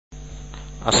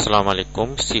अस्सलाम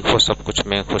वालेकुम। सीखो सब कुछ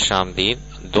में खुश आमदीद।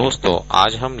 दोस्तों,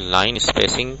 आज हम लाइन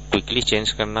स्पेसिंग क्विकली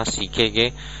चेंज करना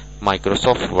सीखेंगे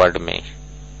माइक्रोसॉफ्ट वर्ड में।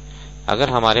 अगर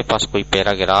हमारे पास कोई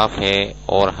पैराग्राफ है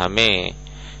और हमें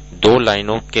दो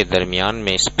लाइनों के दरमियान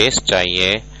में स्पेस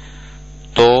चाहिए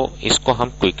तो इसको हम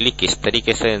क्विकली किस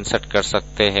तरीके से इंसर्ट कर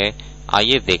सकते हैं,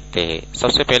 आइए देखते हैं।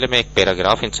 सबसे पहले मैं एक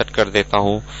पैराग्राफ इंसर्ट कर देता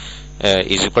हूं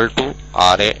is equal to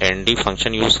RAND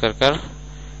function use कर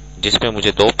जिसमें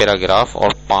मुझे दो पैराग्राफ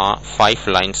और 5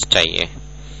 लाइंस चाहिए।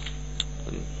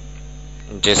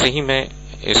 जैसे ही मैं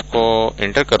इसको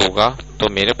एंटर करूंगा तो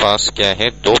मेरे पास क्या है,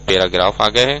 दो पैराग्राफ आ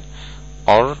गए हैं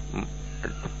और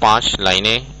 5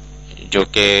 लाइनें, जो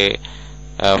कि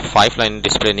 5 लाइन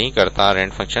डिस्प्ले नहीं करता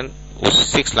रैंड फंक्शन,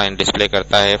 उस 6 लाइन डिस्प्ले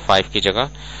करता है 5 की जगह,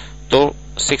 तो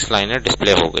 6 लाइनें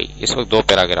डिस्प्ले हो गई। इस वक्त दो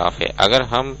पैराग्राफ है। अगर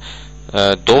हम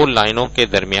दो लाइनों के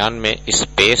दरमियान में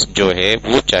स्पेस जो है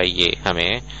वो चाहिए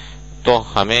हमें, तो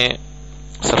हमें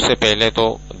सबसे पहले तो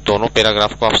दोनों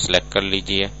पैराग्राफ को आप सिलेक्ट कर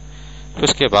लीजिए। फिर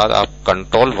उसके बाद आप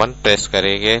कंट्रोल 1 प्रेस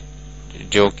करेंगे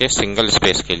जो कि सिंगल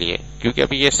स्पेस के लिए, क्योंकि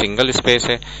अभी ये सिंगल स्पेस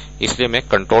है इसलिए मैं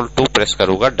कंट्रोल 2 प्रेस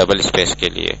करूंगा डबल स्पेस के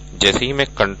लिए। जैसे ही मैं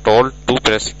कंट्रोल 2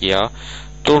 प्रेस किया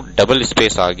तो डबल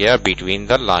स्पेस आ गया बिटवीन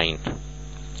द लाइन,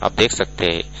 आप देख सकते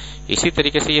हैं। इसी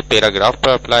तरीके से ये पैराग्राफ पर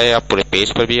अप्लाई, आप पूरे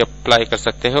पेज पर भी अप्लाई कर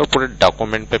सकते हैं और पूरे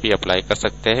डॉक्यूमेंट पर भी अप्लाई कर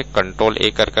सकते हैं। कंट्रोल A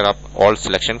कर आप ऑल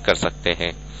सिलेक्शन कर सकते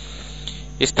हैं।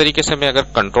 इस तरीके से मैं अगर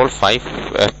कंट्रोल 5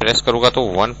 प्रेस करूंगा तो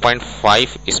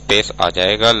 1.5 स्पेस आ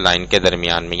जाएगा लाइन के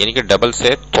दरमियान में, यानी कि डबल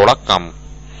से थोड़ा कम।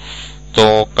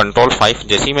 तो कंट्रोल 5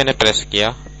 जैसे ही मैंने प्रेस किया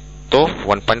तो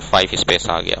 1.5 स्पेस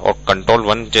आ गया, और कंट्रोल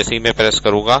 1 जैसे ही मैं प्रेस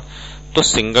करूंगा तो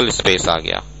सिंगल स्पेस आ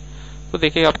गया। तो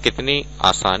देखिए आप कितनी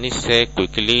आसानी से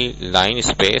quickly line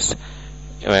space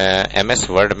MS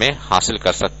word में हासिल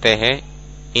कर सकते हैं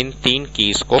इन 3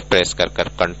 कीज को प्रेस कर।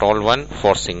 Control 1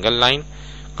 for single line,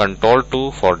 control 2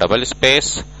 for double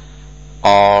space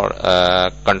और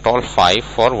कंट्रोल 5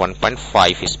 फॉर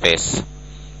 1.5 स्पेस।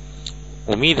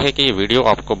 उम्मीद है कि ये वीडियो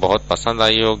आपको बहुत पसंद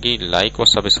आई होगी। लाइक और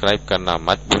सब्सक्राइब करना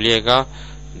मत भूलिएगा।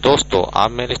 दोस्तों,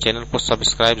 आप मेरे चैनल को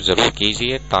सब्सक्राइब जरूर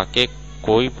कीजिए ताकि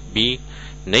कोई भी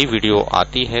नई वीडियो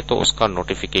आती है तो उसका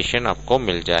नोटिफिकेशन आपको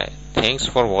मिल जाए। Thanks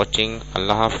for watching.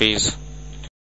 Allah Hafiz.